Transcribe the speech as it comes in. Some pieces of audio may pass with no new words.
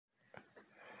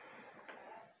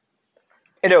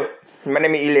Hello, my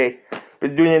name is Ile.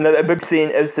 We're doing another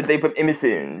unboxing of some type of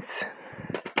emissions.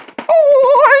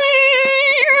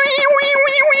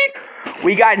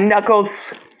 We got Knuckles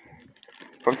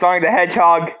from Sonic the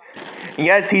Hedgehog.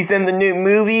 Yes, he's in the new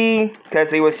movie because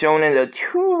he was shown in the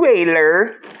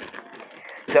trailer.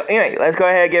 So anyway, let's go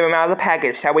ahead and get him out of the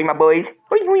package, shall we, my boys?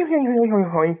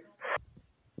 Alright,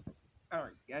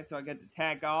 guys, so I got the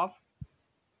tag off.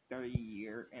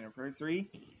 30-year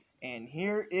anniversary. And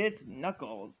here is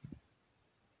Knuckles.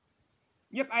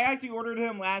 Yep, I actually ordered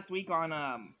him last week on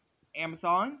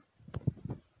Amazon.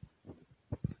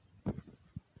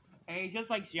 And he's just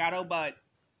like Shadow, but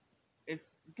it's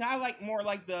kind of like more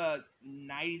like the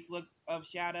 90s look of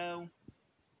Shadow.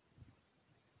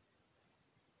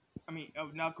 I mean,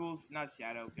 of Knuckles, not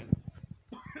Shadow.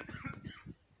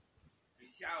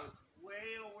 Shadow's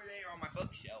way over there on my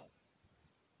bookshelf.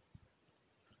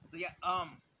 So yeah,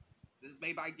 this is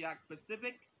made by Jakks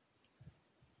Pacific.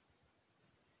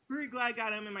 Pretty glad I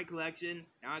got him in my collection.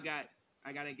 Now I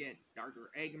gotta get Dr.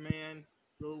 Eggman,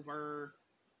 Silver.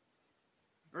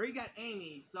 Already got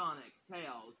Amy, Sonic,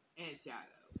 Tails, and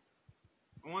Shadow.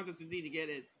 I want us to need to get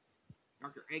is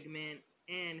Dr. Eggman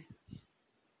and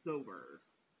Silver.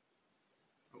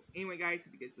 Oh, anyway, guys,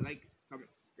 if you guys like,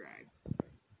 comment, subscribe.